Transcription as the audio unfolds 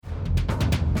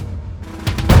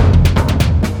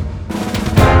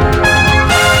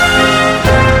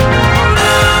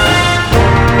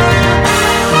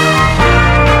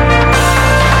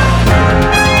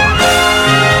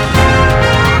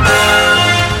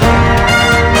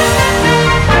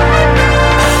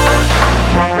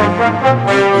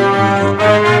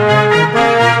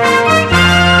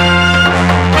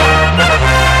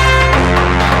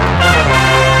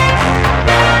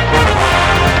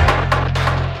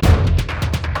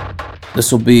This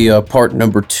will be part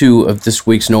number 2 of this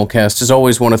week's Nolecast. As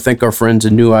always, want to thank our friends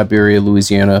in New Iberia,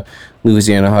 Louisiana.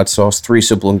 Louisiana hot sauce, 3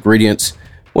 simple ingredients,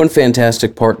 1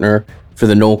 fantastic partner for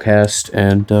the Nolecast.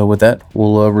 And with that,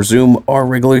 we'll resume our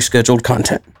regularly scheduled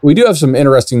content. We do have some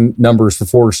interesting numbers for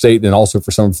Florida State and also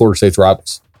for some of Florida State's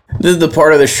rivals. This is the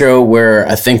part of the show where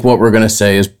I think what we're going to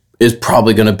say is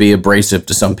probably going to be abrasive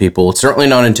to some people. It's certainly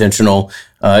not intentional.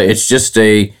 It's just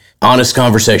a honest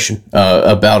conversation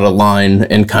about a line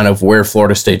and kind of where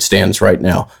Florida State stands right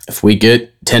now. If we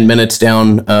get 10 minutes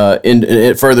down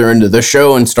further into the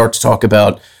show and start to talk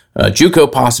about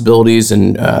JUCO possibilities,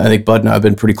 and I think Bud and I have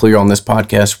been pretty clear on this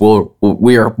podcast,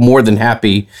 we are more than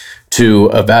happy to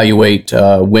evaluate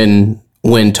win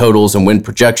totals and win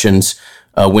projections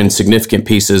when significant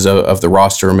pieces of the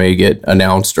roster may get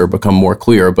announced or become more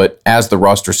clear. But as the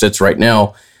roster sits right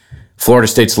now, Florida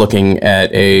State's looking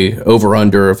at a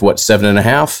over-under of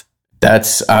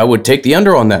 7.5. I would take the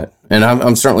under on that. And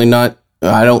I'm certainly not,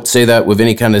 I don't say that with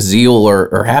any kind of zeal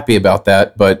or happy about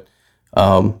that, but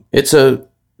it's a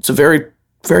very,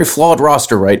 very flawed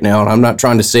roster right now. And I'm not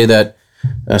trying to say that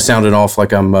sounding off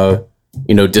like I'm,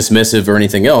 dismissive or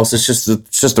anything else. It's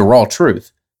just the raw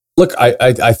truth. Look,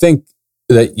 I think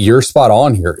that you're spot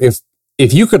on here.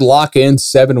 If you could lock in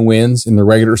 7 wins in the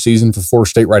regular season for Florida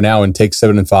State right now and take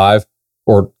 7-5,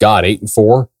 or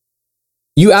 8-4,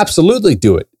 you absolutely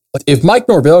do it. If Mike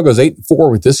Norvell goes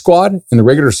 8-4 with this squad in the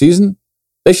regular season,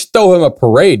 they should throw him a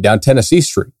parade down Tennessee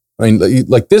Street. I mean,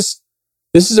 like this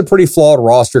is a pretty flawed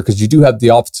roster because you do have the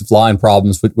offensive line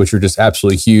problems, which are just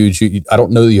absolutely huge. I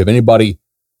don't know that you have anybody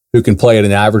who can play at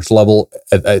an average level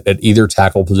at either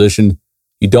tackle position.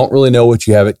 You don't really know what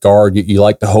you have at guard. You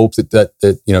like to hope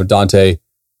that Dante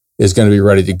is going to be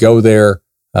ready to go there.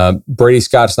 Brady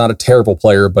Scott's not a terrible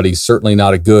player, but he's certainly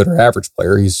not a good or average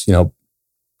player. He's, kind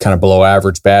of below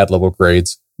average, bad level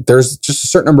grades. There's just a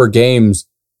certain number of games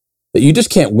that you just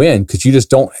can't win because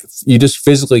you just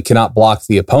physically cannot block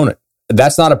the opponent.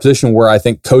 That's not a position where I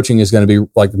think coaching is going to be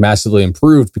like massively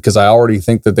improved because I already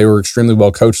think that they were extremely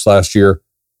well coached last year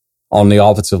on the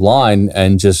offensive line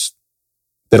and just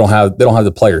they don't have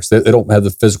the players. They don't have the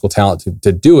physical talent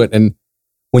to do it. And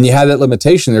when you have that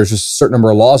limitation, there's just a certain number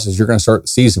of losses you're going to start the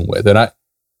season with. And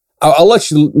I'll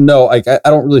let you know, I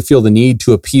don't really feel the need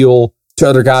to appeal to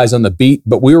other guys on the beat,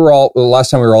 but the last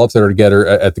time we were all up there together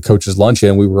at the coach's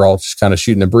luncheon, we were all just kind of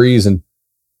shooting the breeze and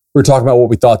we were talking about what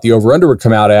we thought the over-under would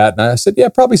come out at. And I said, yeah,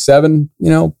 probably 7,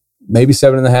 maybe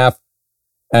 7.5.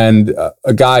 And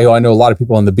a guy who I know a lot of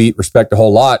people on the beat respect a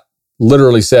whole lot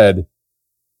literally said,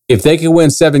 if they can win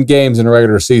 7 games in a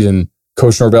regular season,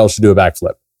 Coach Norvell should do a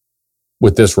backflip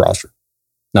with this roster.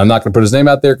 Now, I'm not going to put his name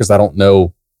out there because I don't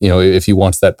know, if he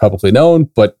wants that publicly known,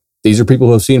 but these are people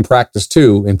who have seen practice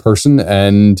too in person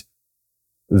and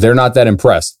they're not that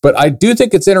impressed. But I do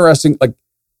think it's interesting. Like,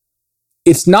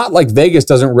 it's not like Vegas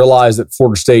doesn't realize that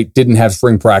Florida State didn't have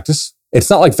spring practice. It's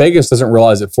not like Vegas doesn't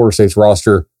realize that Florida State's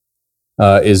roster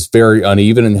is very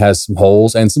uneven and has some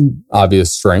holes and some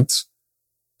obvious strengths.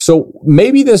 So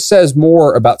maybe this says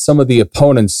more about some of the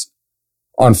opponents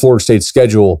on Florida State's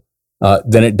schedule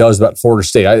than it does about Florida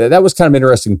State. That was kind of an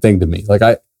interesting thing to me.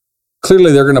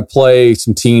 Clearly they're going to play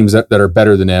some teams that are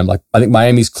better than them. Like, I think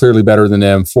Miami's clearly better than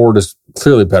them. Florida's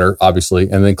clearly better, obviously.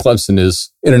 And then Clemson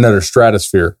is in another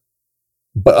stratosphere.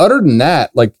 But other than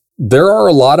that, there are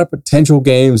a lot of potential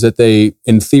games that they,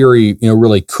 in theory,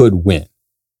 really could win.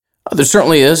 There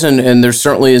certainly is, and there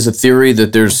certainly is a theory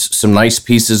that there's some nice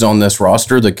pieces on this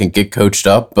roster that can get coached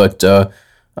up, but there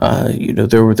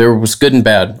was good and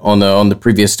bad on the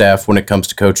previous staff when it comes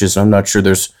to coaches. I'm not sure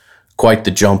there's quite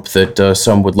the jump that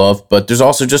some would love, but there's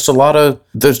also just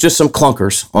there's just some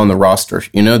clunkers on the roster.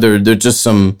 There are just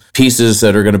some pieces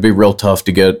that are going to be real tough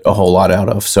to get a whole lot out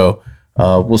of. So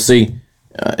we'll see.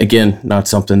 Again, not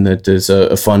something that is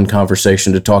a fun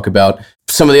conversation to talk about.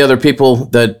 Some of the other people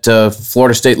that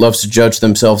Florida State loves to judge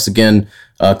themselves again,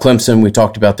 Clemson, we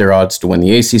talked about their odds to win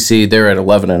the ACC. They're at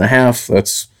 11.5.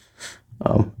 That's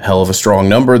a hell of a strong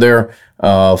number there.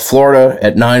 Florida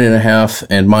at 9.5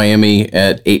 and Miami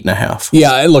at 8.5.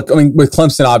 Yeah, and look, with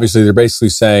Clemson, obviously, they're basically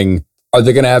saying, are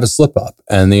they going to have a slip up?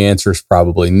 And the answer is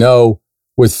probably no.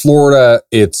 With Florida,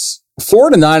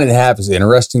 Florida 9.5 is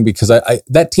interesting because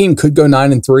that team could go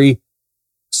 9-3.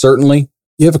 Certainly,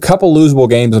 you have a couple losable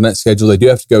games on that schedule. They do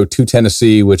have to go to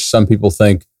Tennessee, which some people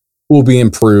think will be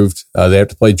improved. They have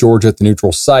to play Georgia at the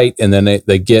neutral site, and then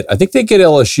they get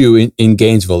LSU in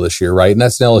Gainesville this year, right? And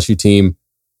that's an LSU team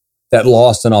that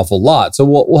lost an awful lot. So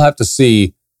we'll have to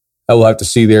see. We'll have to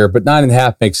see there. But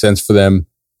 9.5 makes sense for them.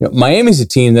 Miami's a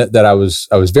team that I was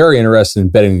very interested in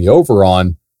betting the over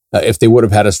on if they would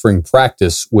have had a spring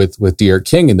practice with De'Aaron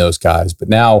King and those guys. But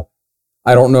now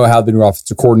I don't know how the new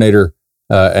offensive coordinator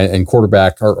and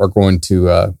quarterback are going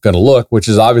to look, which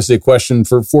is obviously a question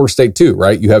for Florida State too,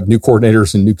 right? You have new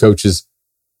coordinators and new coaches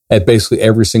at basically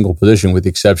every single position, with the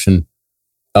exception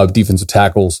of defensive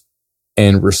tackles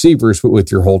and receivers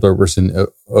with your holdovers in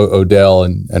Odell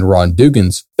and Ron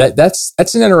Dugans. That's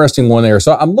an interesting one there.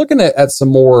 So I'm looking at some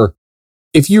more.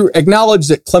 If you acknowledge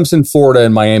that Clemson, Florida,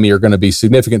 and Miami are going to be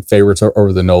significant favorites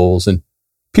over the Noles, and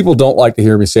people don't like to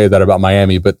hear me say that about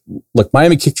Miami, but look,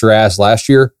 Miami kicked your ass last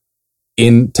year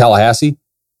in Tallahassee,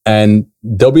 and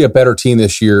they'll be a better team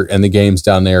this year in the games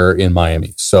down there in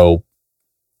Miami. So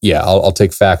yeah, I'll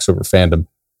take facts over fandom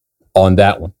on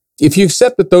that one. If you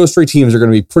accept that those three teams are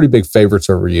going to be pretty big favorites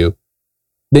over you,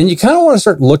 then you kind of want to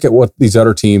start to look at what these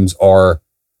other teams are.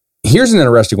 Here's an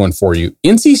interesting one for you.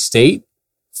 NC State,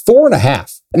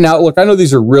 4.5. Now, look, I know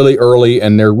these are really early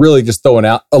and they're really just throwing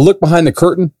out a look behind the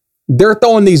curtain. They're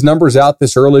throwing these numbers out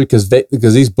this early because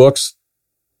these books,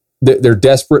 they're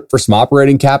desperate for some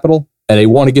operating capital and they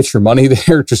want to get your money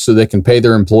there just so they can pay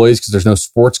their employees because there's no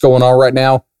sports going on right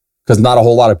now, because not a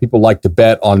whole lot of people like to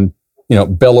bet on,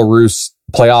 Belarus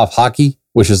playoff hockey,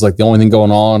 which is like the only thing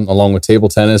going on, along with table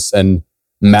tennis and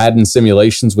Madden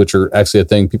simulations, which are actually a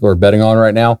thing people are betting on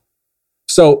right now.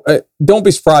 So don't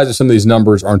be surprised if some of these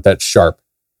numbers aren't that sharp.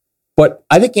 But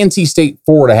I think NC State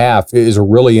 4.5 is a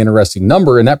really interesting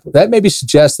number. And that maybe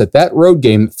suggests that road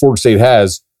game that Florida State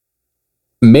has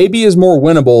maybe is more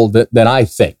winnable than I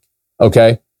think.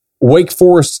 Okay. Wake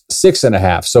Forest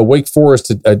 6.5. So Wake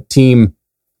Forest, a team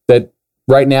that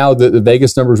right now the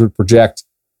Vegas numbers would project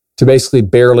to basically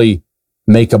barely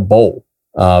make a bowl.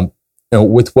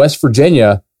 With West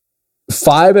Virginia,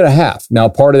 5.5. Now,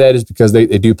 part of that is because they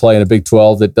do play in a Big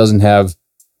 12 that doesn't have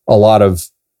a lot of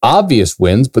obvious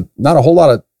wins, but not a whole lot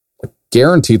of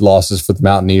guaranteed losses for the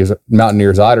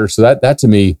Mountaineers either. So that to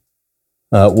me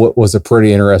was a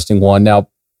pretty interesting one. Now,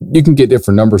 you can get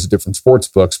different numbers at different sports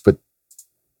books, but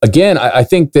again, I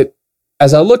think that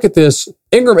as I look at this,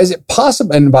 Ingram, is it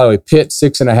possible? And by the way, Pitt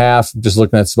 6.5. Just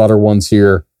looking at some other ones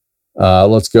here.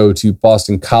 Let's go to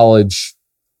Boston College.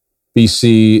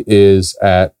 BC is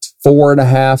at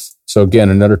 4.5. So again,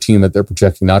 another team that they're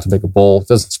projecting not to make a bowl. It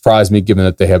doesn't surprise me, given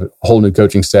that they have a whole new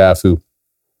coaching staff who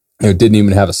didn't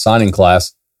even have a signing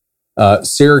class.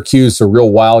 Syracuse, a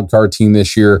real wild card team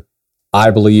this year,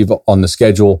 I believe, on the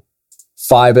schedule,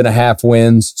 5.5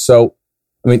 wins. So,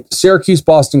 Syracuse,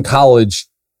 Boston College,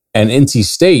 and NC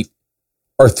State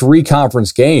are 3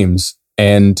 conference games,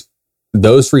 and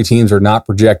those 3 teams are not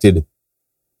projected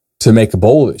to make a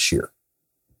bowl this year.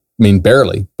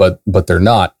 Barely, but they're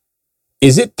not.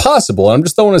 Is it possible, and I'm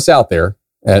just throwing this out there,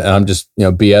 and I'm just,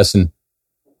 BSing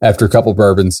after a couple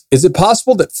bourbons, is it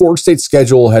possible that Florida State's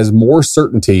schedule has more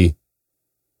certainty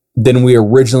than we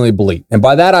originally believed? And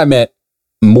by that, I meant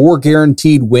more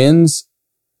guaranteed wins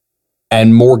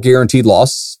and more guaranteed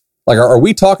losses. Like, are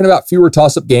we talking about fewer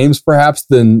toss-up games, perhaps,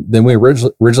 than we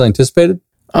originally anticipated?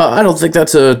 I don't think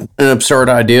that's an absurd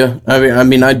idea.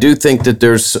 I do think that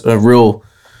there's a real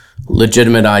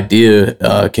legitimate idea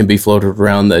can be floated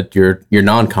around that your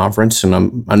non-conference, and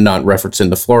I'm not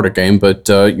referencing the Florida game, but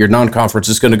your non-conference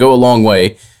is going to go a long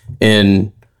way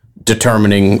in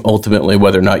determining ultimately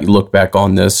whether or not you look back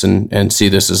on this and see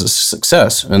this as a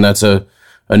success. And that's a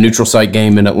neutral site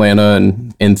game in Atlanta,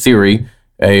 and in theory,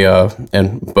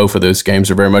 and both of those games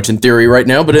are very much in theory right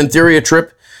now, but in theory, a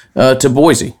trip to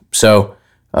Boise. So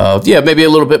maybe a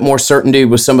little bit more certainty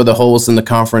with some of the holes in the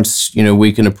conference.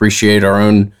 We can appreciate our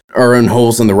own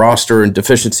holes in the roster and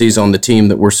deficiencies on the team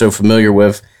that we're so familiar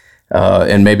with,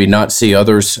 and maybe not see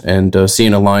others. And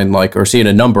seeing a line or seeing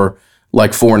a number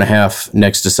like 4.5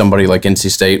 next to somebody like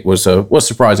NC State was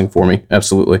surprising for me.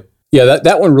 Absolutely. Yeah,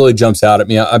 that one really jumps out at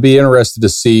me. I'd be interested to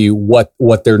see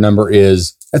what their number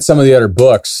is at some of the other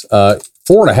books.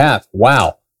 4.5.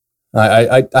 Wow.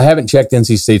 I haven't checked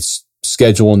NC State's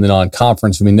schedule in the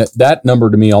non-conference. That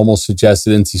number to me almost suggests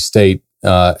that NC State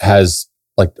has,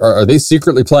 are they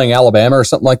secretly playing Alabama or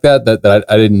something like that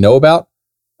I didn't know about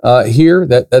here?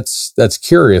 That's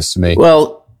curious to me.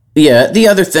 Well, yeah. The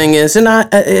other thing is, and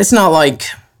it's not like,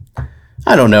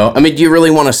 I don't know. Do you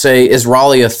really want to say, is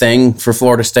Raleigh a thing for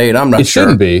Florida State? I'm not sure. It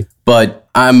shouldn't be. But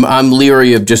I'm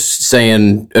leery of just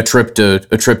saying a trip to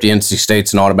NC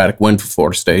State's an automatic win for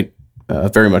Florida State.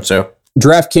 Very much so.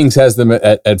 DraftKings has them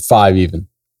at 5 even,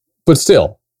 but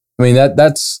still,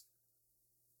 that's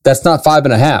not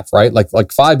 5.5, right?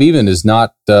 Like 5 even is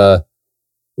not a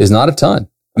ton.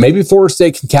 Maybe Florida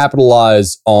State can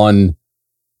capitalize on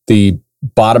the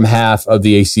bottom half of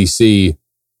the ACC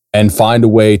and find a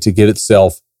way to get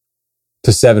itself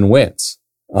to 7 wins.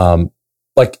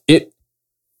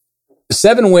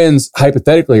 7 wins,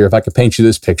 hypothetically, or if I could paint you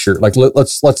this picture, like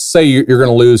let's say you're going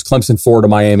to lose Clemson, Florida,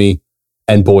 Miami,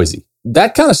 and Boise.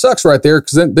 That kind of sucks right there,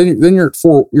 because then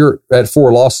you're at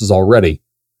 4 losses already.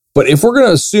 But if we're going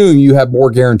to assume you have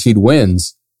more guaranteed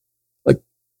wins,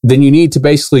 then you need to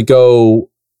basically go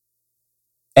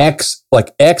X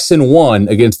and 1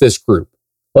 against this group.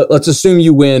 Let's assume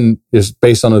you win, just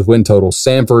based on those win totals: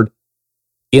 Samford,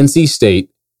 NC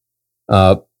State,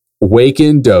 Wake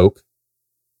and Doak,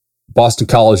 Boston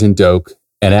College and Doak,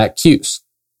 and at Cuse.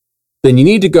 Then you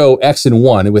need to go X and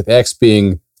 1, with X being,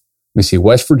 let me see,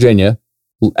 West Virginia,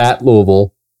 at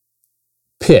Louisville,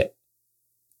 Pitt.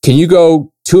 Can you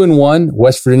go 2 and 1,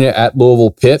 West Virginia, at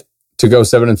Louisville, Pitt, to go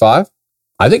 7 and 5?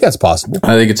 I think that's possible.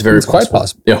 I think it's quite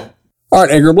possible. Yeah. All right,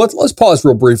 Ingram, let's pause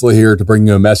real briefly here to bring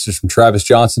you a message from Travis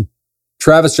Johnson.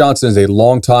 Travis Johnson is a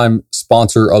longtime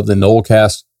sponsor of the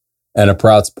Nolecast and a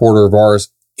proud supporter of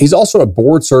ours. He's also a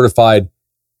board-certified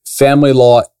family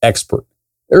law expert.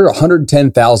 There are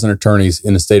 110,000 attorneys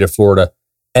in the state of Florida,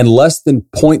 and less than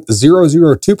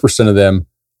 0.002% of them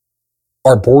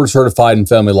are board-certified in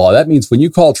family law. That means when you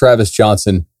call Travis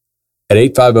Johnson at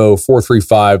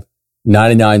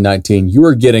 850-435-9919, you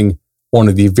are getting one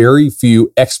of the very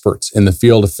few experts in the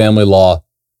field of family law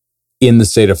in the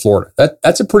state of Florida.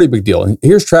 That's a pretty big deal. And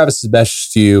here's Travis's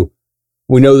message to you.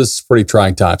 We know this is a pretty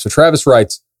trying time. So Travis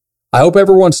writes, I hope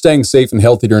everyone's staying safe and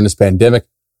healthy during this pandemic.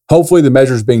 Hopefully the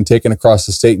measures being taken across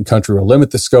the state and country will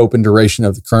limit the scope and duration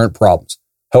of the current problems.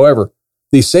 However,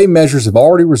 these same measures have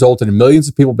already resulted in millions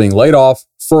of people being laid off,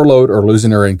 furloughed, or losing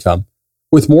their income,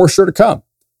 with more sure to come.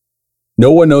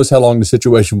 No one knows how long the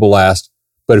situation will last,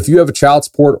 but if you have a child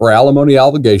support or alimony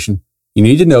obligation, you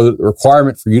need to know that the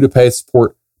requirement for you to pay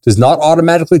support does not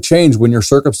automatically change when your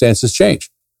circumstances change.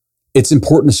 It's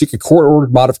important to seek a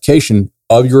court-ordered modification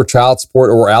of your child support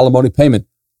or alimony payment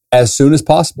as soon as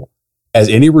possible, as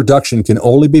any reduction can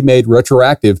only be made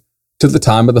retroactive to the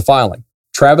time of the filing.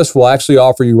 Travis will actually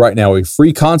offer you right now a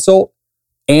free consult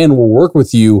and will work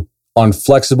with you on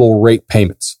flexible rate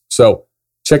payments. So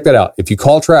check that out. If you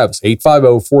call Travis,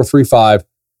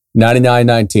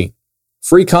 850-435-9919,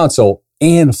 free consult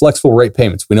and flexible rate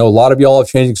payments. We know a lot of y'all have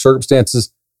changing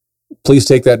circumstances. Please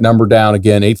take that number down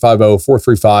again,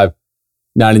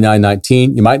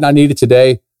 850-435-9919. You might not need it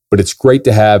today, but it's great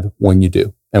to have when you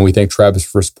do. And we thank Travis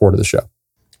for support of the show.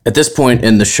 At this point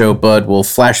in the show, Bud, we'll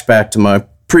flash back to my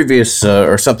previous,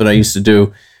 or something I used to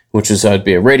do, which is I'd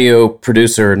be a radio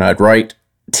producer and I'd write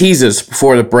teases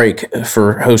before the break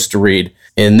for hosts to read.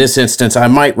 In this instance, I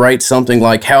might write something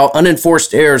like how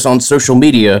unenforced errors on social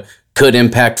media could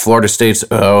impact Florida State's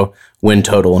win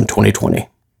total in 2020.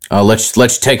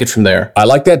 Let's take it from there. I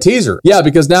like that teaser. Yeah,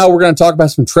 because now we're going to talk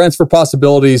about some transfer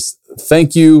possibilities.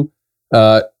 Thank you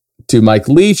to Mike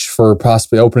Leach for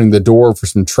possibly opening the door for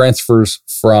some transfers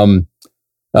from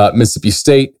Mississippi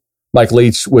State. Mike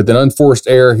Leach with an unforced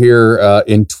error here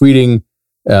in tweeting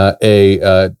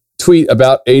a tweet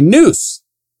about a noose.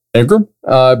 Ingram,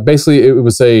 basically it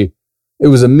was a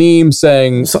meme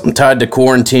saying something tied to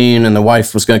quarantine, and the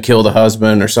wife was going to kill the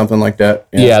husband or something like that.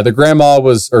 Yeah,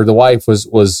 the wife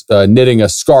was knitting a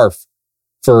scarf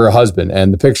for her husband,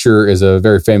 and the picture is a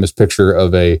very famous picture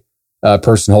of a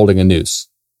person holding a noose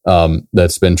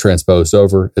that's been transposed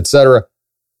over, etc.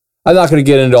 I'm not going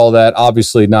to get into all that.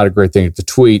 Obviously, not a great thing to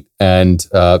tweet. And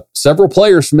several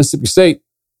players from Mississippi State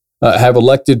have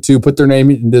elected to put their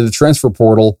name into the transfer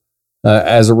portal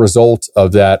as a result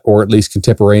of that, or at least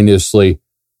contemporaneously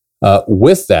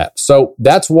with that. So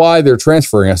that's why they're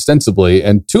transferring ostensibly.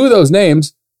 And 2 of those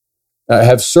names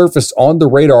have surfaced on the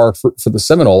radar for the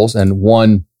Seminoles, and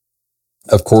one,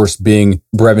 of course, being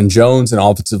Brevin Jones, an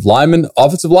offensive lineman.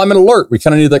 Offensive lineman alert. We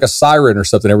kind of need like a siren or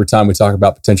something every time we talk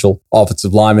about potential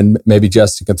offensive linemen. Maybe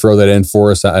Justin can throw that in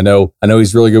for us. I know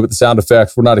he's really good with the sound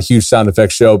effects. We're not a huge sound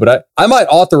effects show, but I might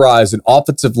authorize an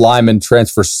offensive lineman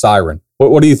transfer siren.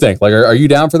 What do you think? Like, are you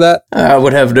down for that? I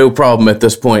would have no problem at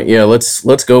this point. Yeah,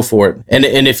 let's go for it. And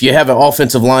if you have an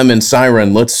offensive lineman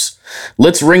siren, let's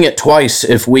ring it twice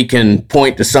if we can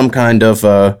point to some kind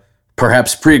of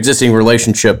perhaps pre-existing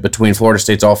relationship between Florida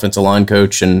State's offensive line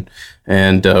coach and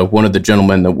one of the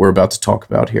gentlemen that we're about to talk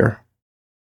about here.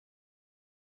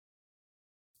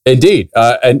 Indeed.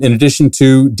 And in addition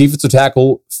to defensive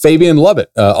tackle Fabian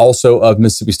Lovett, also of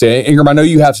Mississippi State. Ingram, I know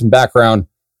you have some background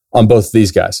on both of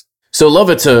these guys. So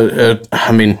Lovett's love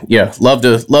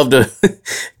to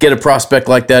get a prospect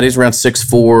like that. He's around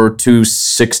 6'4",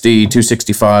 260,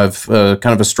 265, kind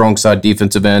of a strong side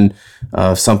defensive end,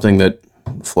 something that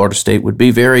Florida State would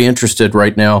be very interested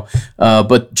right now.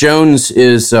 But Jones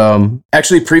is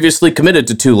actually previously committed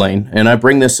to Tulane. And I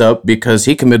bring this up because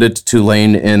he committed to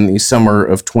Tulane in the summer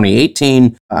of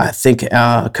 2018. I think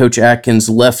Coach Atkins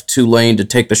left Tulane to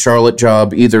take the Charlotte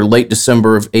job either late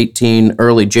December of 18,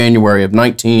 early January of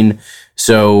 19.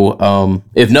 So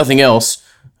if nothing else,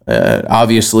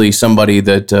 obviously somebody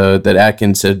that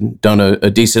Atkins had done a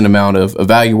decent amount of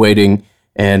evaluating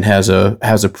and has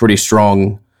a pretty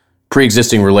strong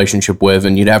pre-existing relationship with,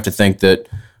 and you'd have to think that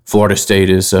Florida State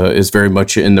is very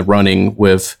much in the running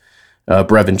with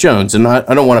Brevin Jones. And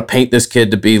I don't want to paint this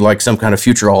kid to be like some kind of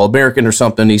future All-American or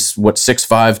something. He's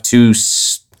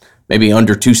 6'5", maybe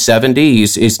under 270.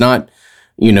 He's not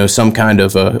some kind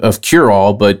of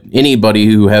cure-all, but anybody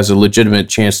who has a legitimate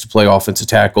chance to play offensive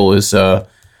tackle is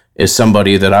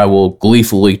somebody that I will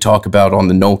gleefully talk about on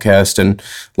the Nolecast. And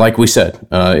like we said,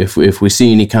 if we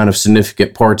see any kind of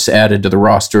significant parts added to the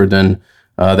roster, then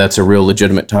that's a real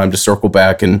legitimate time to circle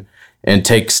back and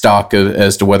take stock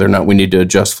as to whether or not we need to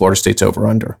adjust Florida State's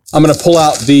over-under. I'm going to pull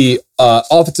out the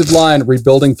offensive line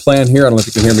rebuilding plan here. I don't know if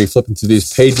you can hear me flipping through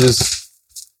these pages,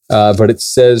 but it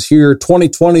says here,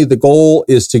 2020, the goal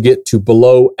is to get to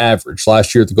below average.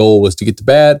 Last year, the goal was to get to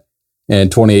bad. And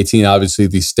 2018, obviously,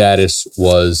 the status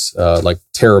was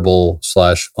terrible /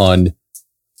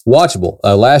 unwatchable.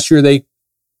 Last year, they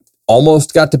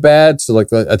almost got to bad. So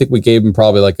I think we gave them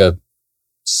probably a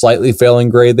slightly failing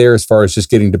grade there as far as just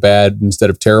getting to bad instead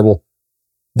of terrible.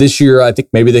 This year, I think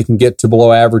maybe they can get to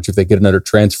below average if they get another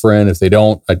transfer in. If they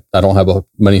don't, I don't have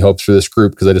many hopes for this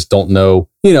group because I just don't know,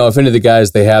 if any of the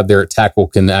guys they have there at tackle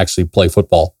can actually play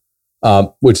football,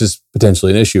 which is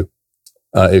potentially an issue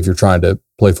if you're trying to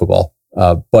play football.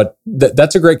 But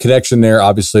that's a great connection there,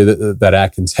 obviously, that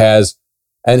Atkins has.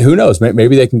 And who knows,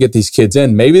 maybe they can get these kids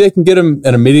in. Maybe they can get them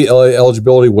an immediate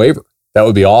eligibility waiver. That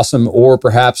would be awesome. Or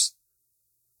perhaps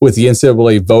with the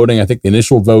NCAA voting, I think the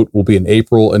initial vote will be in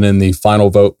April, and then the final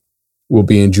vote will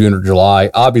be in June or July.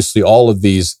 Obviously, all of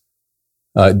these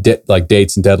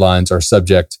dates and deadlines are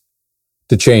subject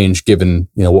to change, given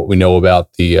what we know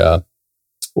about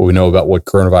what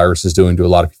coronavirus is doing to a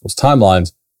lot of people's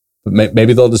timelines. But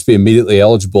maybe they'll just be immediately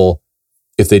eligible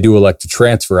if they do elect to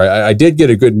transfer. I did get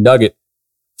a good nugget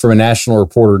from a national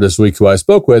reporter this week who I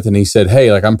spoke with, and he said, hey,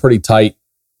 I'm pretty tight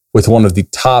with one of the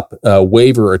top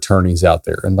waiver attorneys out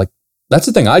there. And that's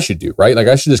the thing I should do, right?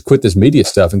 I should just quit this media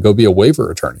stuff and go be a waiver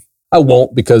attorney. I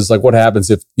won't, because what happens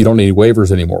if you don't need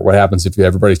waivers anymore? What happens if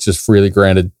everybody's just freely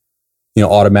granted,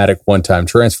 automatic one-time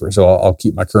transfer? So I'll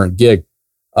keep my current gig.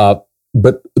 But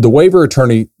the waiver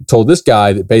attorney told this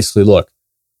guy that basically, look,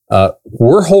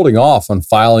 we're holding off on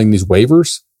filing these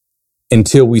waivers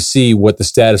until we see what the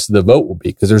status of the vote will be,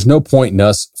 because there's no point in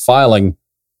us filing,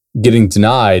 getting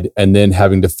denied, and then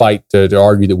having to fight to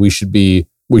argue that we should be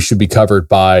covered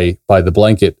by the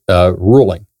blanket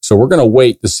ruling. So we're going to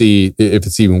wait to see if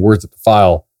it's even worth it to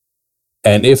file.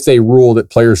 And if they rule that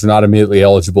players are not immediately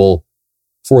eligible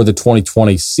for the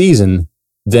 2020 season,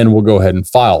 then we'll go ahead and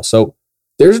file. So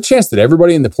there's a chance that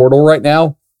everybody in the portal right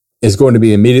now is going to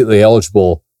be immediately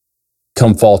eligible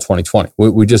come fall 2020.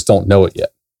 We just don't know it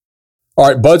yet. All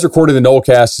right, Bud's Recording the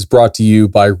Nolecast is brought to you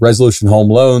by Resolution Home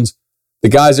Loans. The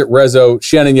guys at Rezo,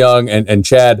 Shannon Young and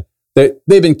Chad, they've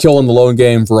been killing the loan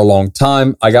game for a long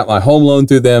time. I got my home loan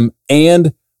through them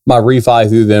and my refi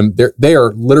through them. They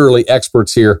are literally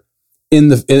experts here in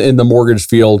the mortgage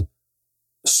field.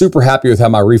 Super happy with how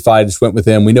my refi just went with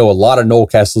them. We know a lot of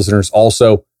Nolecast listeners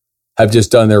also have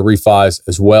just done their refis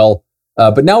as well.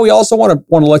 But now we also want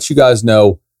to let you guys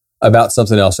know about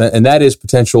something else, and that is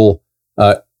potential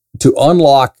to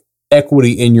unlock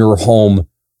equity in your home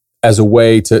as a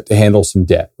way to handle some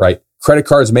debt, right? Credit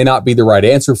cards may not be the right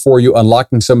answer for you.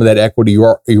 Unlocking some of that equity you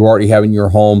already have in your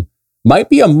home might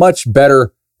be a much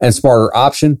better and smarter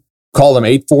option. Call them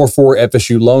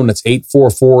 844-FSU-LOAN. That's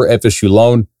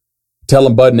 844-FSU-LOAN. Tell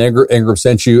them Bud and Ingram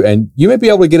sent you, and you may be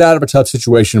able to get out of a tough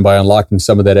situation by unlocking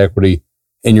some of that equity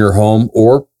in your home,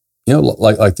 or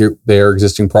like their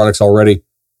existing products already.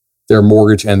 Their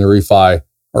mortgage and the refi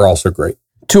are also great.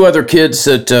 Two other kids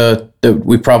that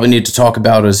we probably need to talk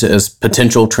about as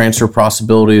potential transfer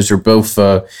possibilities are both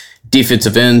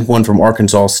defensive end, one from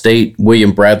Arkansas State,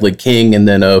 William Bradley King, and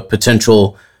then a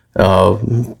potentially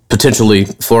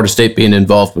Florida State being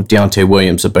involved with Deontay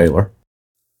Williams of Baylor.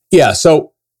 Yeah,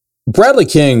 so Bradley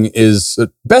King is,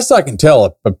 best I can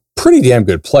tell, a pretty damn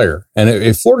good player. And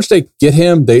if Florida State get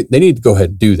him, they need to go ahead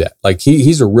and do that.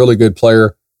 He's a really good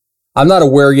player. I'm not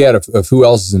aware yet of who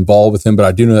else is involved with him, but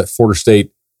I do know that Florida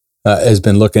State has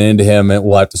been looking into him, and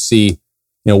we'll have to see,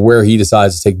 where he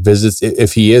decides to take visits,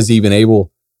 if he is even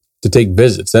able to take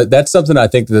visits. That's something I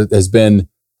think that has been,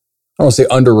 don't want to say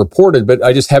underreported, but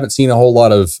I just haven't seen a whole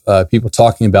lot of people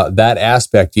talking about that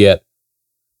aspect yet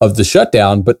of the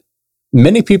shutdown. But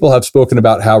many people have spoken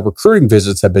about how recruiting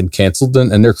visits have been canceled,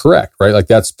 and they're correct, right? Like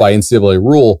that's by NCAA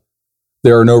rule.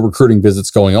 There are no recruiting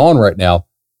visits going on right now.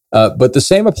 But the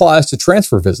same applies to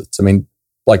transfer visits. I mean,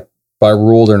 like by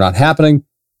rule, they're not happening.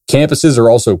 Campuses are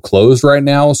also closed right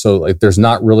now. So like there's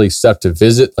not really stuff to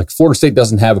visit. Like Florida State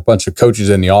doesn't have a bunch of coaches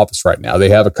in the office right now. They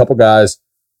have a couple guys,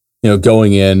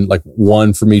 going in, like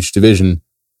one from each division,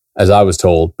 as I was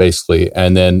told, basically.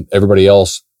 And then everybody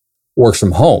else works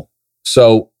from home.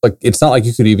 So like, it's not like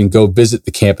you could even go visit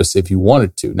the campus if you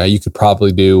wanted to. Now you could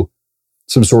probably do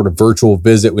some sort of virtual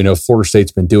visit. We know Florida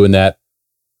State's been doing that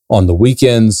on the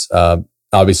weekends.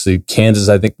 Obviously Kansas,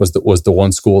 I think was the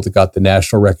one school that got the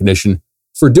national recognition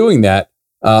for doing that.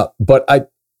 But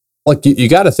you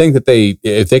got to think that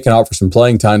if they can offer some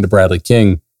playing time to Bradley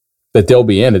King, that they'll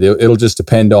be in it. It'll just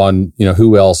depend on,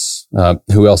 who else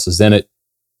is in it.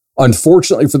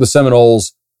 Unfortunately for the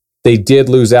Seminoles, they did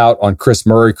lose out on Chris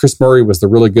Murray. Chris Murray was the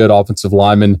really good offensive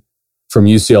lineman from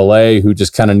UCLA who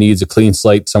just kind of needs a clean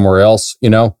slate somewhere else,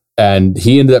 and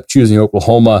he ended up choosing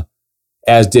Oklahoma,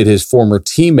 as did his former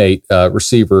teammate,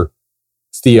 receiver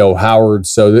Theo Howard.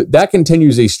 So that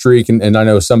continues a streak. And I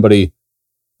know somebody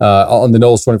on the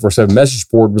Noles 24/7 message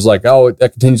board was like, oh,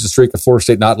 that continues the streak of Florida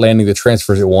State not landing the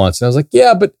transfers it wants. And I was like,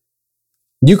 yeah, but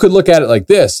you could look at it like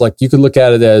this. Like you could look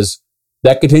at it as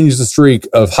that continues the streak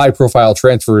of high profile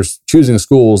transfers choosing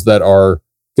schools that are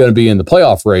going to be in the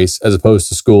playoff race as opposed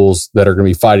to schools that are going to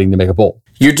be fighting to make a bowl.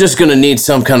 You're just going to need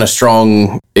some kind of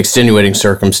strong extenuating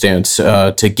circumstance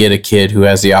to get a kid who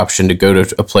has the option to go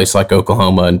to a place like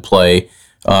Oklahoma and play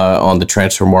on the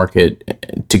transfer market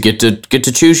to get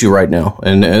to choose you right now.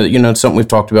 And, it's something we've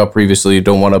talked about previously. You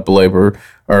don't want to belabor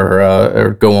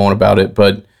or go on about it,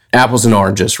 but apples and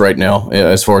oranges right now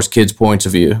as far as kids' points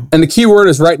of view. And the key word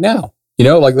is right now.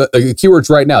 Like the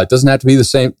keyword's right now. It doesn't have to be the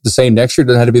same next year. It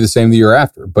doesn't have to be the same the year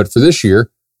after. But for this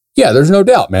year, yeah, there's no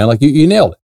doubt, man. Like you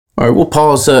nailed it. All right, we'll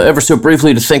pause ever so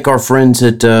briefly to thank our friends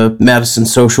at Madison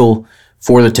Social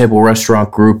for the Table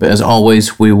Restaurant Group. As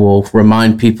always, we will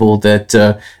remind people that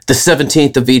the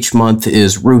 17th of each month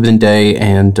is Reuben Day,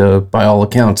 and by all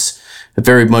accounts,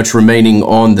 very much remaining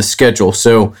on the schedule.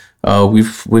 So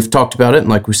we've talked about it, and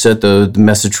like we said, the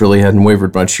message really hadn't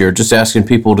wavered much here. Just asking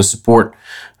people to support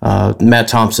Matt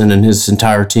Thompson and his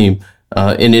entire team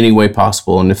in any way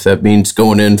possible. And if that means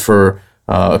going in for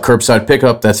a curbside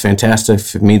pickup, that's fantastic.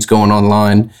 If it means going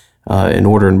online and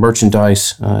ordering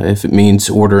merchandise, if it means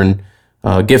ordering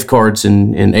gift cards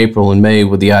in April and May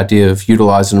with the idea of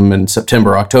utilizing them in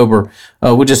September, October,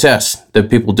 we just ask that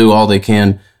people do all they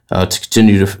can to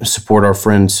continue to support our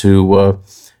friends who,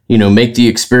 make the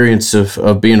experience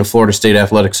of being a Florida State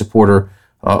athletic supporter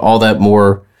all that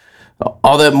more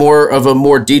of a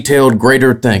more detailed,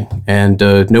 greater thing. And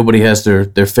nobody has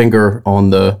their finger on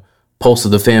the pulse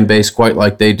of the fan base quite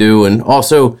like they do. And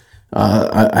also,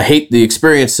 I hate the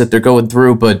experience that they're going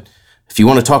through, but if you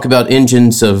want to talk about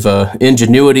engines of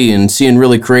ingenuity and seeing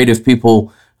really creative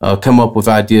people come up with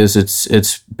ideas,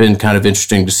 it's been kind of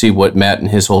interesting to see what Matt and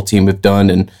his whole team have done.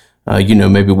 And,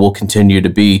 maybe we'll continue to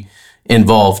be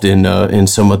involved in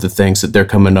some of the things that they're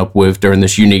coming up with during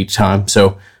this unique time.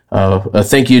 So a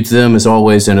thank you to them as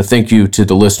always, and a thank you to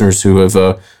the listeners who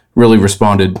have really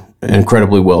responded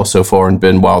incredibly well so far and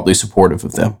been wildly supportive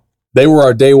of them. They were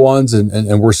our day ones,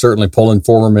 and we're certainly pulling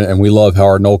for them, and we love how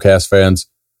our Nolecast fans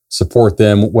support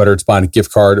them, whether it's buying a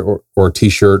gift card or a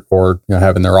T-shirt or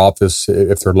having their office,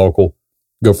 if they're local,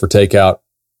 go for takeout.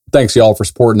 Thanks, y'all, for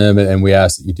supporting them, and we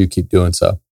ask that you do keep doing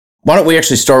so. Why don't we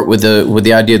actually start with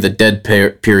the idea of the dead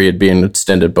period being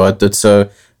extended, Bud? That's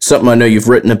something I know you've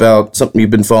written about, something you've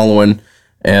been following,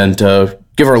 and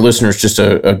give our listeners just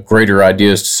a greater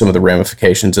idea as to some of the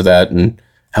ramifications of that and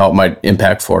how it might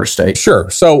impact Florida State. Sure.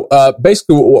 So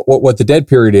basically what the dead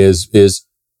period is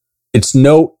it's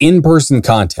no in-person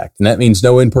contact. And that means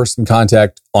no in-person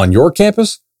contact on your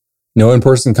campus, no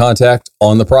in-person contact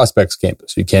on the prospect's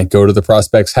campus. You can't go to the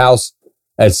prospect's house,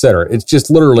 etc. It's just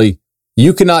literally,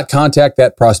 you cannot contact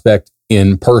that prospect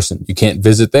in person. You can't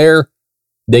visit there.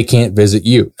 They can't visit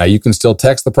you. Now, you can still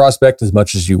text the prospect as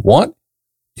much as you want.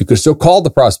 You can still call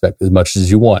the prospect as much as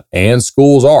you want. And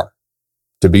schools are,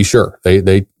 to be sure.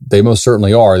 They most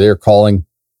certainly are. They're calling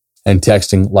and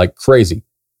texting like crazy.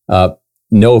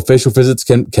 No official visits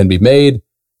can be made.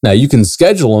 Now, you can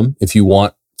schedule them if you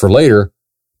want for later,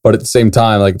 but at the same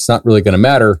time, it's not really going to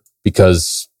matter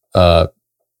because,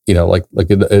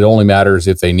 it only matters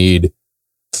if they need,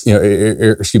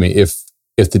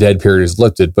 if the dead period is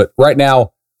lifted. But right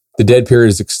now, the dead period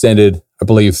is extended, I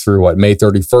believe, through May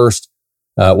 31st.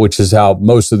 which is how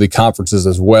most of the conferences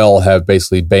as well have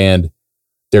basically banned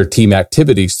their team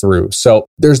activities through. So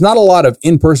there's not a lot of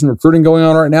in-person recruiting going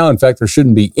on right now. In fact, there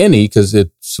shouldn't be any because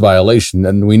it's a violation.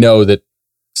 And we know that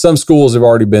some schools have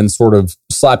already been sort of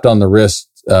slapped on the wrist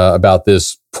about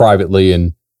this privately.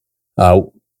 And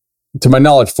to my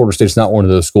knowledge, Florida State's not one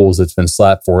of those schools that's been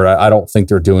slapped for it. I don't think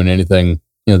they're doing anything,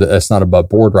 that's not above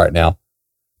board right now.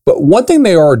 But one thing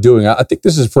they are doing, I think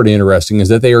this is pretty interesting, is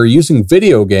that they are using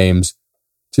video games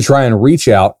to try and reach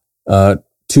out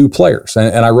to players.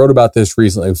 And I wrote about this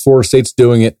recently. Florida State's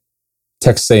doing it.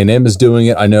 Texas A&M is doing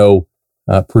it. I know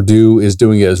Purdue is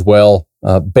doing it as well.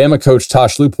 Bama coach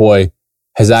Tosh Lupoy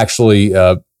has actually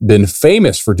been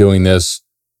famous for doing this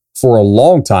for a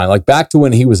long time, like back to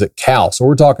when he was at Cal. So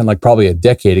we're talking like probably a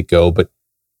decade ago. But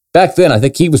back then, I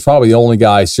think he was probably the only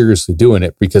guy seriously doing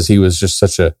it because he was just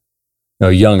such a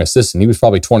young assistant. He was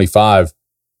probably 25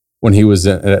 when he was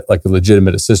like a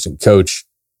legitimate assistant coach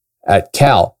at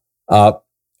Cal.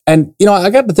 And, I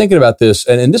got to thinking about this,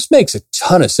 and this makes a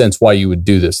ton of sense why you would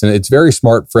do this. And it's very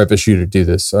smart for FSU to do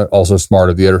this, also smart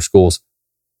of the other schools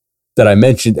that I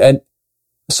mentioned. And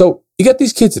so you got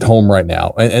these kids at home right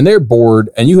now, and they're bored,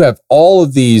 and you have all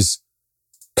of these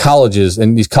colleges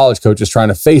and these college coaches trying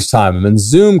to FaceTime them and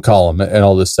Zoom call them and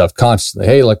all this stuff constantly.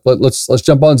 Hey, like, let's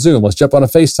jump on Zoom. Let's jump on a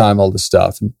FaceTime, all this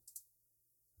stuff. And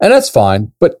that's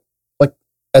fine. But like,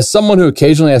 as someone who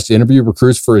occasionally has to interview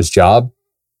recruits for his job,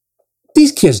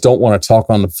 these kids don't want to talk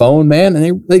on the phone, man.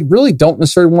 And they really don't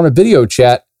necessarily want to video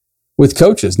chat with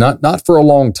coaches, not for a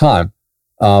long time.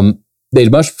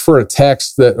 They'd much prefer to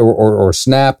text or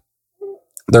Snap.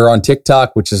 They're on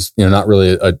TikTok, which is not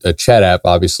really a chat app,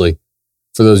 obviously.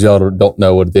 For those of y'all who don't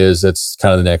know what it is, that's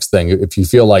kind of the next thing. If you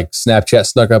feel like Snapchat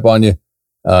snuck up on you,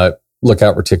 look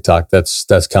out for TikTok.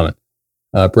 That's coming.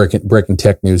 Breaking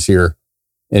tech news here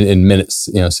in minutes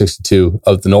 62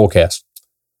 of the Nolecast.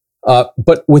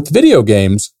 But with video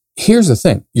games, here's the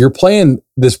thing. You're playing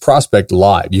this prospect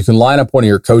live. You can line up one of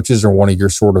your coaches or one of your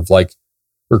sort of like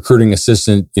recruiting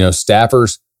assistant,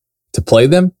 staffers to play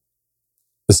them.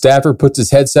 The staffer puts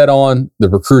his headset on. The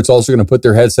recruit's also going to put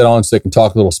their headset on so they can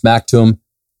talk a little smack to him.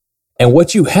 And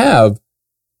what you have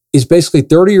is basically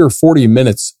 30 or 40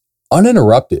 minutes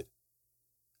uninterrupted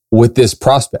with this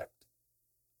prospect.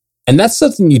 And that's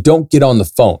something you don't get on the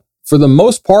phone. For the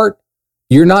most part,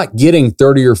 you're not getting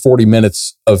 30 or 40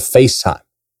 minutes of FaceTime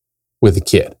with a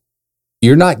kid.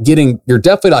 You're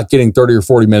definitely not getting 30 or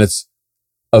 40 minutes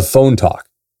of phone talk.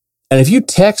 And if you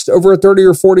text over a 30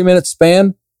 or 40 minute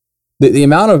span, the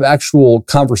amount of actual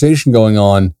conversation going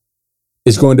on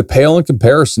is going to pale in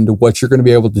comparison to what you're going to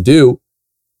be able to do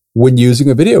when using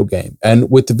a video game.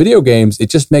 And with the video games, it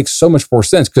just makes so much more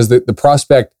sense because the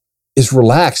prospect is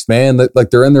relaxed, man. Like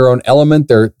they're in their own element.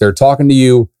 They're talking to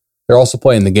you. They're also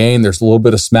playing the game. There's a little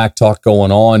bit of smack talk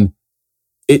going on.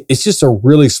 It's just a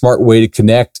really smart way to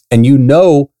connect. And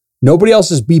nobody else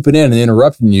is beeping in and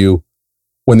interrupting you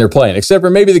when they're playing, except for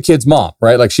maybe the kid's mom,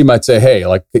 right? Like she might say, hey,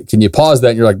 like, can you pause that?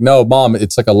 And you're like, no, mom,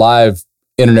 it's like a live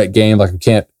internet game. Like we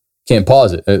can't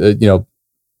pause it.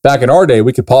 Back in our day,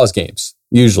 we could pause games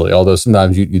usually, although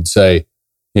sometimes you'd say,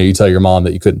 you tell your mom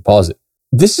that you couldn't pause it.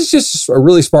 This is just a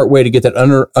really smart way to get that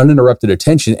uninterrupted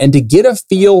attention and to get a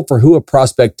feel for who a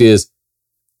prospect is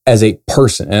as a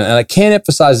person. And I can't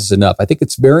emphasize this enough. I think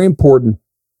it's very important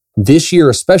this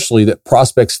year, especially, that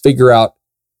prospects figure out,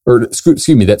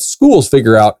 that schools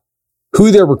figure out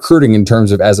who they're recruiting in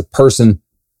terms of as a person,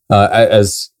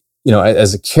 as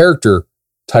a character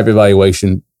type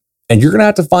evaluation. And you're going to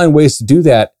have to find ways to do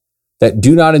that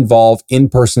do not involve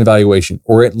in-person evaluation,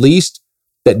 or at least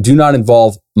that do not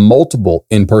involve multiple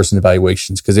in-person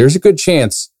evaluations, because there's a good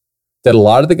chance that a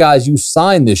lot of the guys you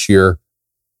sign this year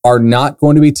are not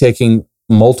going to be taking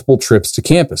multiple trips to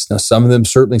campus. Now, some of them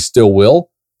certainly still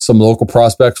will. Some local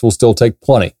prospects will still take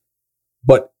plenty.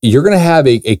 But you're going to have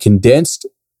a condensed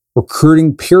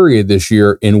recruiting period this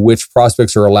year in which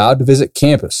prospects are allowed to visit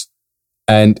campus.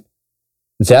 And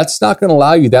that's not going to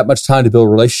allow you that much time to build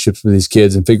relationships with these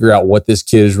kids and figure out what this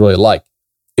kid is really like.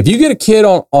 If you get a kid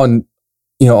on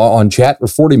chat for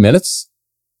 40 minutes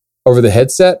over the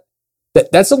headset,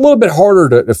 that's a little bit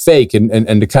harder to fake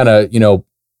and to kind of,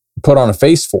 put on a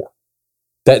face for.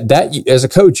 That as a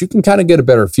coach, you can kind of get a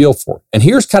better feel for it. And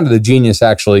here's kind of the genius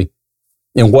actually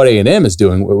in what A&M is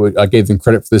doing. I gave them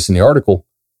credit for this in the article.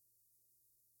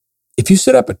 If you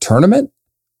set up a tournament,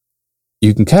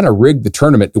 you can kind of rig the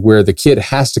tournament to where the kid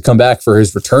has to come back for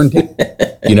his return date.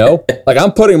 Like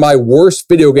I'm putting my worst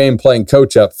video game playing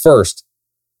coach up first.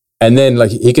 And then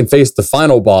like he can face the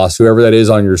final boss, whoever that is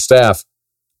on your staff,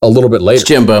 a little bit later. It's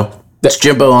Jimbo. That's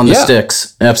Jimbo on the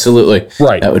sticks. Absolutely.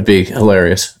 Right. That would be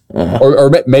hilarious.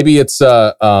 Or maybe it's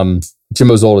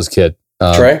Jimbo's oldest kid.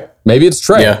 Trey? Maybe it's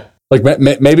Trey. Yeah. Like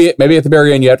maybe at the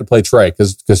very end you have to play Trey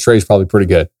because Trey's probably pretty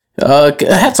good.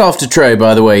 Hats off to Trey,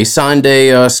 by the way. He signed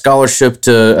a scholarship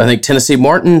to, I think, Tennessee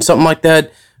Martin, something like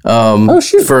that.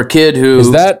 Shoot. For a kid who...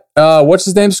 Is that, what's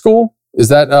his name school? Is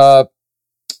that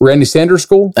Randy Sanders'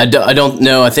 school? I don't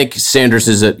know. I think Sanders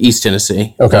is at East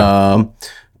Tennessee. Okay.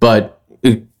 But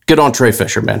good on Trey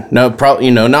Fisher, man. No, probably,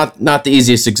 not the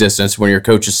easiest existence when you're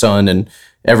coach's son and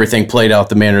everything played out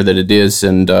the manner that it is.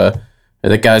 And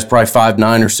that guy's probably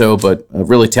 5'9" or so, but a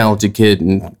really talented kid,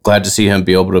 and glad to see him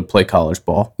be able to play college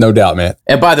ball. No doubt, man.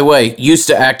 And by the way, used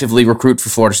to actively recruit for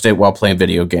Florida State while playing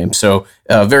video games. So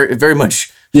very, very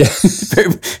much,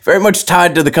 very, very much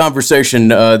tied to the conversation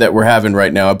that we're having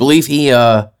right now. I believe he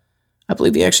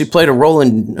actually played a role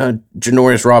in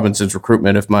Janorius Robinson's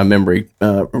recruitment, if my memory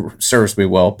serves me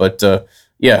well. But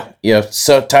yeah,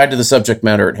 so tied to the subject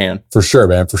matter at hand. For sure,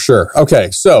 man, for sure.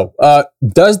 Okay, so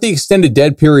does the extended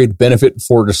dead period benefit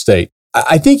Florida State?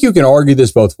 I think you can argue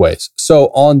this both ways. So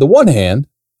on the one hand,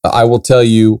 I will tell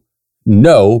you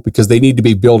no, because they need to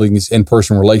be building these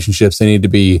in-person relationships. They need to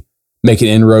be making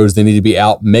inroads. They need to be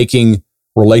out making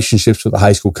relationships with the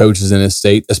high school coaches in this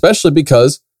state, especially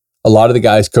because a lot of the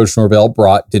guys Coach Norvell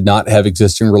brought did not have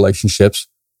existing relationships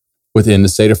within the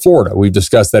state of Florida. We've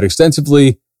discussed that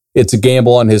extensively. It's a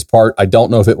gamble on his part. I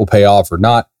don't know if it will pay off or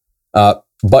not.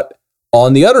 But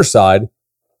on the other side,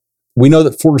 we know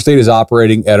that Florida State is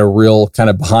operating at a real kind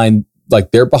of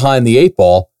they're behind the eight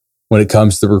ball when it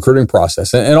comes to the recruiting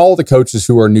process. And all the coaches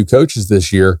who are new coaches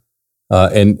this year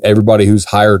and everybody who's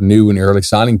hired new in the early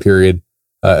signing period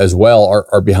as well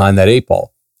are behind that eight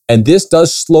ball. And this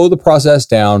does slow the process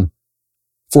down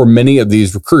for many of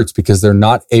these recruits because they're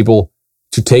not able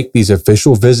to take these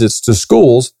official visits to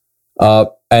schools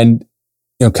and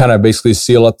kind of basically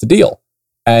seal up the deal.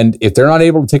 And if they're not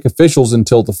able to take officials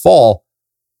until the fall,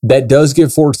 that does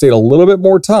give Florida State a little bit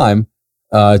more time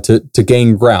to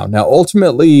gain ground. Now,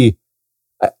 ultimately,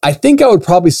 I think I would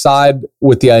probably side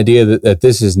with the idea that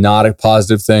this is not a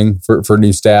positive thing for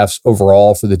new staffs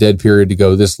overall for the dead period to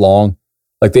go this long.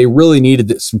 Like they really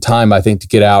needed some time, I think, to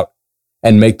get out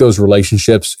and make those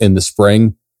relationships in the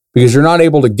spring because you're not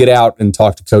able to get out and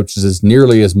talk to coaches as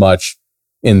nearly as much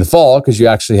in the fall because you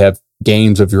actually have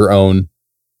games of your own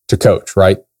to coach,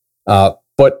 right?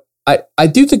 But I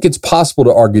do think it's possible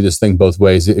to argue this thing both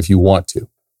ways if you want to.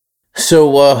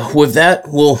 So with that,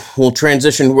 we'll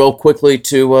transition real quickly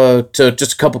to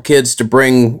just a couple kids to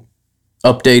bring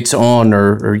updates on,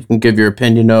 or you can give your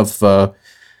opinion of.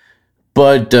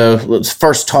 But let's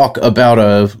first talk about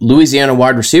a Louisiana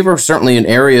wide receiver. Certainly an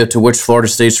area to which Florida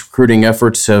State's recruiting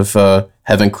efforts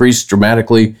have increased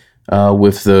dramatically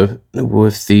with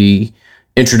the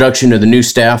introduction of the new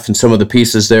staff and some of the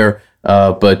pieces there.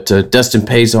 But Destin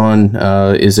Payson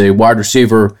is a wide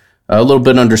receiver, a little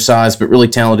bit undersized, but really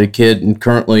talented kid, and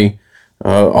currently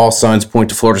all signs point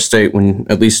to Florida State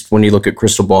at least when you look at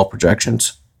crystal ball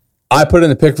projections. I put in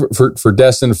the pick for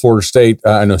Destin to Florida State.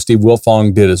 I know Steve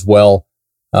Wilfong did as well.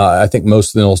 I think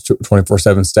most of the Noles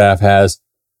 24/7 staff has.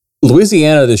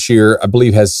 Louisiana this year, I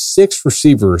believe, has 6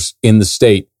 receivers in the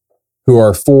state who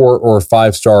are 4 or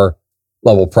 5-star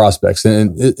level prospects.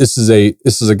 And this is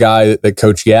a guy that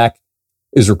Coach Yak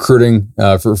is recruiting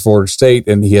for Florida State,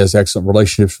 and he has excellent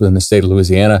relationships within the state of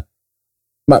Louisiana.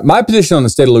 My position on the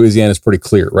state of Louisiana is pretty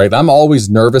clear, right? I'm always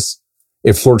nervous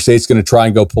if Florida State's going to try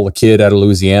and go pull a kid out of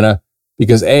Louisiana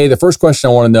because the first question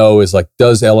I want to know is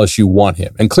does LSU want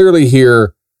him? And clearly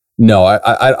here, no,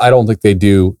 I don't think they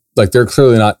do. They're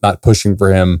clearly not pushing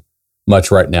for him much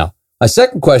right now. My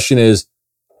second question is,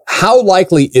 how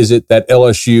likely is it that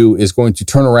LSU is going to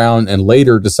turn around and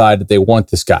later decide that they want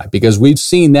this guy? Because we've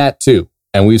seen that too.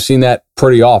 And we've seen that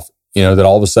pretty often, that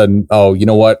all of a sudden, oh, you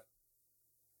know what?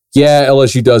 Yeah,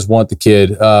 LSU does want the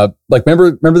kid.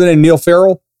 Remember the name Neil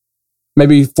Farrell?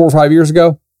 Maybe 4 or 5 years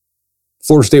ago?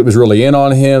 Florida State was really in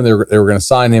on him. They were going to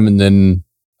sign him. And then,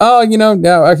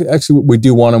 actually, we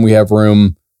do want him. We have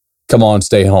room. Come on,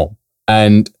 stay home.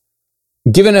 And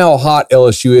given how hot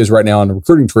LSU is right now on the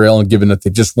recruiting trail, and given that they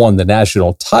just won the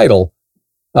national title,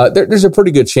 there's a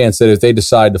pretty good chance that if they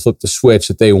decide to flip the switch,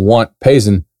 that they want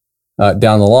Payson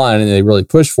down the line and they really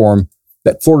push for him,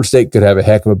 that Florida State could have a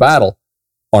heck of a battle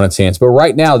on its hands. But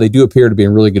right now, they do appear to be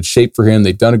in really good shape for him.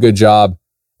 They've done a good job.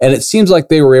 And it seems like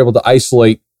they were able to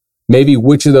isolate maybe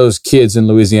which of those kids in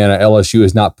Louisiana LSU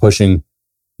is not pushing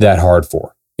that hard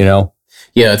for,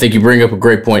 Yeah, I think you bring up a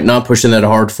great point. Not pushing that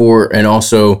hard for, and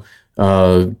also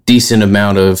decent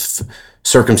amount of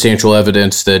circumstantial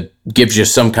evidence that gives you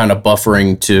some kind of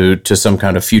buffering to some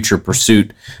kind of future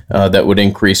pursuit that would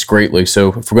increase greatly. So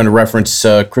if we're going to reference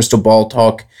crystal ball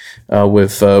talk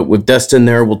with Destin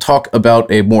there, we'll talk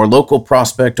about a more local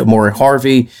prospect, Amari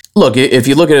Harvey. Look, if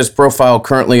you look at his profile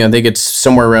currently, I think it's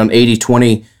somewhere around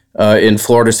 80-20 in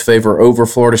Florida's favor over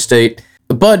Florida State.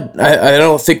 But I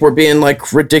don't think we're being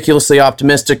like ridiculously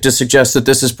optimistic to suggest that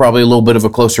this is probably a little bit of a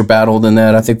closer battle than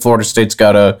that. I think Florida State's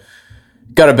got a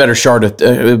better shot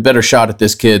at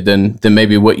this kid than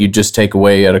maybe what you just take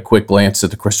away at a quick glance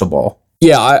at the crystal ball.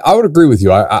 Yeah, I would agree with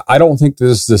you. I don't think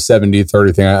this is a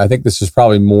 70-30 thing. I think this is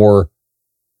probably more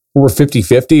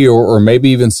 50-50 or maybe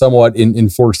even somewhat in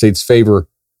Florida State's favor.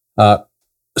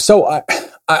 So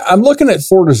I'm looking at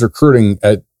Florida's recruiting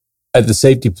at the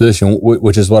safety position,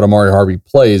 which is what Amari Harvey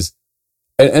plays.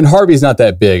 And Harvey's not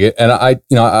that big. And I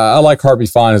like Harvey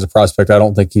fine as a prospect. I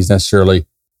don't think he's necessarily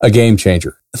a game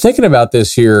changer. Thinking about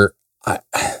this here, I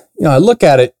look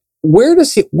at it. Where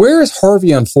is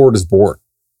Harvey on Florida's board?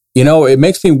 It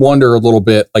makes me wonder a little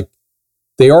bit. Like,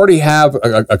 they already have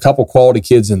a couple quality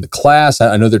kids in the class.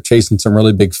 I know they're chasing some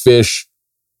really big fish.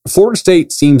 Florida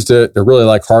State seems to really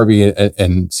like Harvey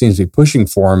and seems to be pushing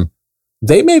for him.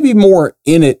 They may be more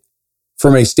in it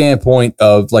from a standpoint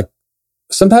of, like,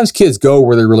 sometimes kids go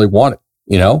where they really want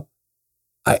it.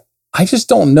 I just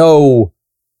don't know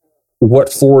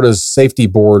what Florida's safety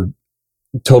board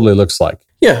totally looks like.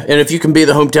 Yeah, and if you can be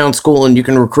the hometown school and you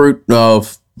can recruit, full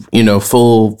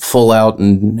out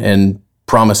and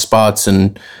promise spots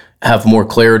and have more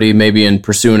clarity maybe in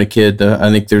pursuing a kid,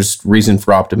 I think there's reason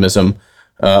for optimism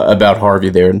about Harvey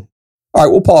there. All right,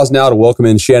 we'll pause now to welcome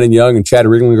in Shannon Young and Chad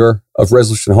Riglinger of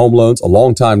Resolution Home Loans, a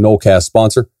longtime Nolecast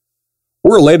sponsor.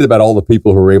 We're elated about all the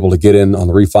people who are able to get in on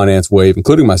the refinance wave,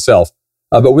 including myself.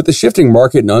 But with the shifting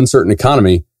market and uncertain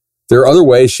economy, there are other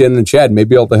ways Shannon and Chad may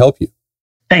be able to help you.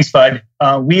 Thanks, Bud.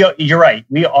 You're right.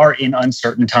 We are in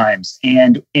uncertain times.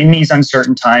 And in these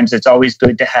uncertain times, it's always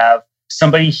good to have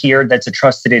somebody here that's a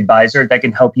trusted advisor that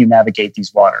can help you navigate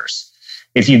these waters.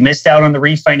 If you've missed out on the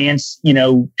refinance,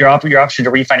 your option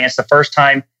to refinance the first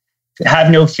time, have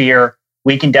no fear.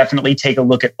 We can definitely take a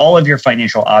look at all of your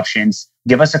financial options.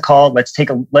 Give us a call. Let's take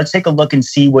a look and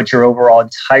see what your overall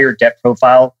entire debt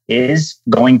profile is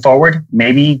going forward.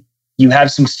 Maybe you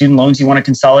have some student loans you want to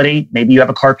consolidate. Maybe you have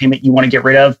a car payment you want to get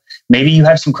rid of. Maybe you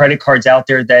have some credit cards out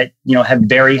there that have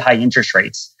very high interest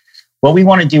rates. What we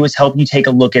want to do is help you take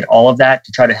a look at all of that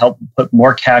to try to help put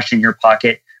more cash in your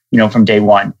pocket, from day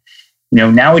one.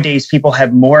 Nowadays people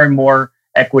have more and more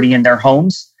equity in their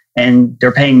homes, and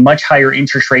they're paying much higher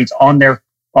interest rates on their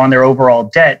overall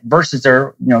debt versus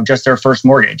their just their first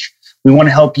mortgage. We want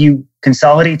to help you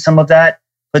consolidate some of that,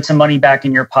 put some money back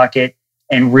in your pocket,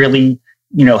 and really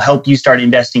help you start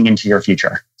investing into your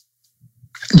future.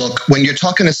 Look, when you're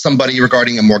talking to somebody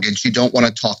regarding a mortgage, you don't want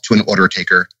to talk to an order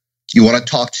taker. You want to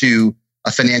talk to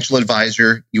a financial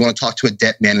advisor. You want to talk to a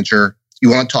debt manager. You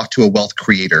want to talk to a wealth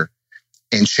creator.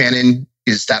 And Shannon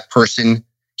is that person.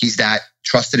 He's that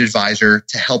trusted advisor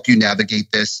to help you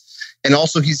navigate this. And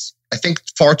also I think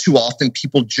far too often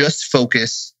people just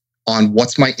focus on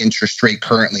what's my interest rate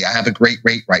currently. I have a great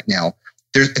rate right now.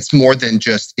 It's more than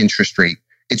just interest rate.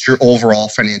 It's your overall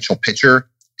financial picture.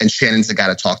 And Shannon's the guy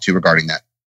to talk to regarding that.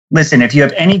 Listen, if you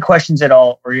have any questions at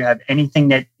all, or you have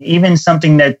anything even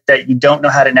something that you don't know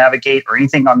how to navigate, or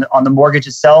anything on the mortgage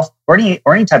itself, or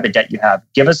any type of debt you have,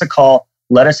 give us a call.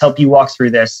 Let us help you walk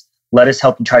through this. Let us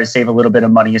help you try to save a little bit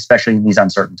of money, especially in these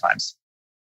uncertain times.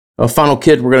 A final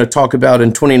kid we're going to talk about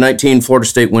in 2019, Florida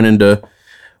State went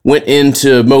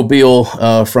into Mobile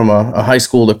from a high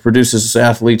school that produces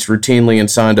athletes routinely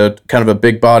and signed a kind of a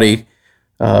big body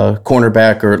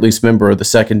cornerback, or at least member of the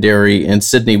secondary, and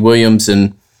Sidney Williams.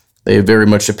 And they very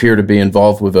much appear to be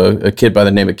involved with a kid by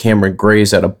the name of Cameron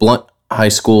Grays at a Blunt High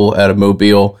School out of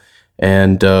Mobile.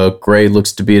 And Gray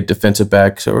looks to be a defensive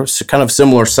back, so it's kind of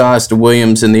similar size to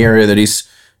Williams in the area that he's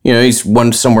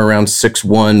somewhere around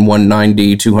 6'1",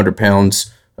 190, 200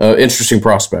 pounds. Interesting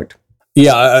prospect.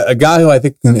 Yeah, a guy who I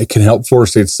think can help Florida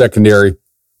State's secondary.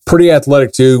 Pretty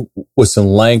athletic too, with some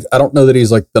length. I don't know that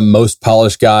he's like the most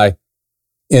polished guy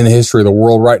in the history of the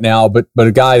world right now, but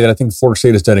a guy that I think Florida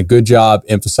State has done a good job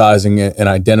emphasizing and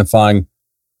identifying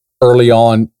early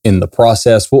on in the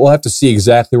process. We'll have to see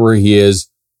exactly where he is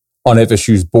on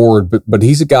FSU's board, but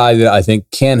he's a guy that I think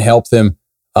can help them.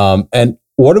 And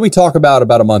what did we talk about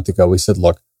a month ago? We said,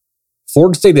 look,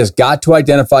 Florida State has got to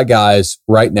identify guys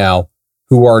right now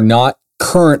who are not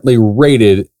currently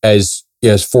rated as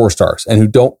 4 stars and who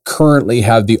don't currently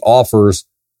have the offers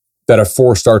that a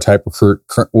 4-star type recruit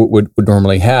would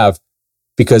normally have.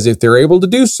 Because if they're able to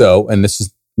do so, and this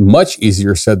is much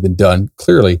easier said than done,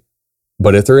 clearly,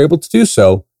 But if they're able to do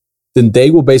so, then they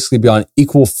will basically be on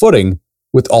equal footing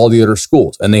with all the other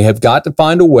schools. And they have got to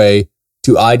find a way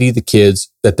to ID the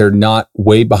kids that they're not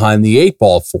way behind the 8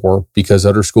 ball for, because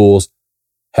other schools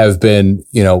have been,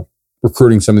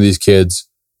 recruiting some of these kids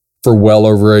for well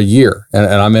over a year. And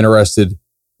I'm interested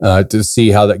to see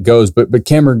how that goes. But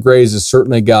Cameron Grays is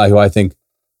certainly a guy who I think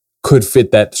could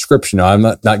fit that description. Now, I'm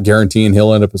not guaranteeing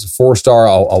he'll end up as a 4-star.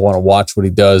 I'll want to watch what he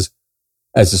does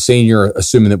as a senior,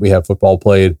 assuming that we have football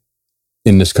played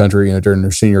in this country during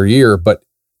their senior year. But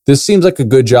this seems like a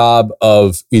good job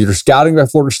of either scouting by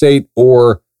Florida State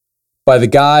or by the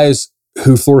guys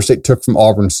who Florida State took from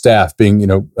Auburn staff, being,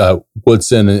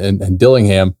 Woodson and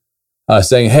Dillingham,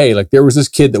 saying, hey, like there was this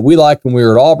kid that we liked when we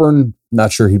were at Auburn.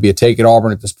 Not sure he'd be a take at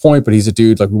Auburn at this point, but he's a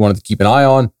dude like we wanted to keep an eye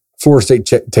on. Florida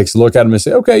State takes a look at him and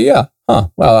say, okay, yeah,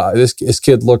 well, this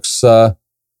kid looks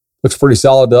pretty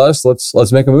solid to us.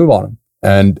 Let's make a move on him.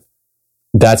 And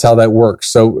that's how that works.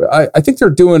 So I think they're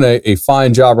doing a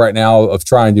fine job right now of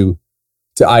trying to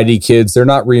ID kids. They're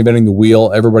not reinventing the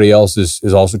wheel. Everybody else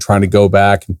is also trying to go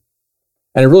back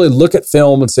and really look at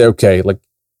film and say, okay, like,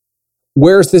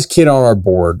 where's this kid on our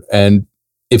board? And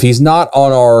if he's not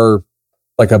on our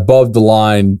like above the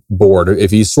line board,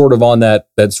 if he's sort of on that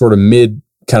sort of mid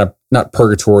kind of not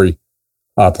purgatory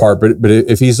part, but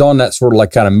if he's on that sort of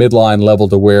like kind of midline level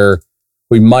to where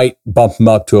we might bump him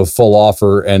up to a full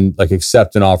offer and like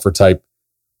accept an offer type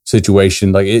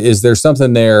situation. Like, is there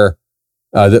something there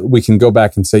that we can go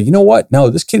back and say, you know what? No,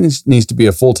 this kid needs to be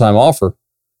a full-time offer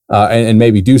and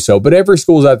maybe do so. But every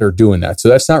school's out there doing that. So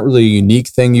that's not really a unique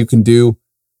thing you can do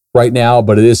right now,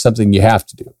 but it is something you have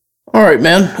to do. All right,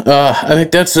 man. I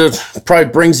think that's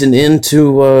probably brings an end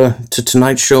to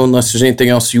tonight's show, unless there's anything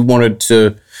else you wanted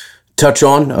to touch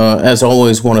on. As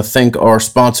always, want to thank our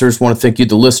sponsors. Want to thank you,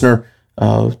 the listener.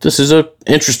 This is an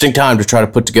interesting time to try to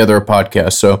put together a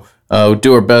podcast. So we'll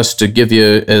do our best to give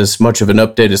you as much of an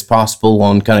update as possible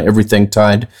on kind of everything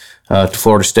tied to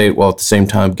Florida State, while at the same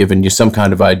time giving you some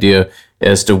kind of idea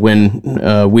as to when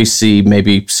we see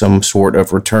maybe some sort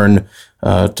of return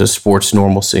to sports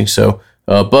normalcy. So,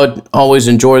 Bud, always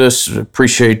enjoy this.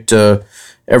 Appreciate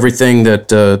everything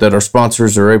that our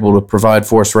sponsors are able to provide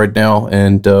for us right now.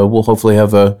 And we'll hopefully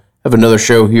have another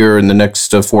show here in the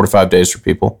next 4 to 5 days for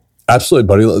people. Absolutely,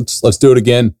 buddy. Let's do it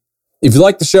again. If you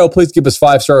like the show, please give us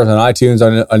 5 stars on iTunes.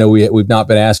 I know we've not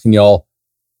been asking y'all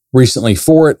recently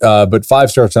for it, but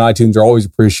 5 stars on iTunes are always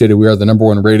appreciated. We are the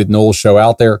 #1 rated Noles show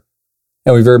out there,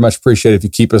 and we very much appreciate it if you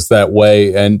keep us that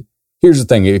way. And here's the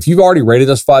thing: if you've already rated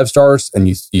us 5 stars and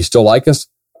you still like us,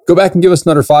 go back and give us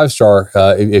another 5-star.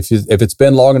 If it's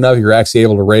been long enough, you're actually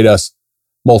able to rate us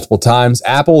multiple times.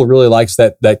 Apple really likes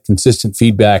that consistent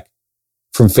feedback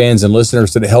from fans and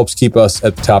listeners, that it helps keep us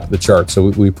at the top of the chart.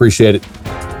 So we appreciate it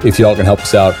if y'all can help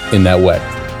us out in that way.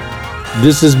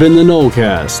 This has been the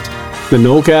Nolecast. The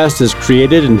Nolecast is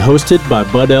created and hosted by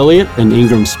Bud Elliott and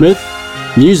Ingram Smith,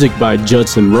 music by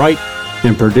Judson Wright,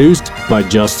 and produced by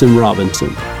Justin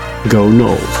Robinson. Go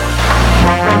Noles.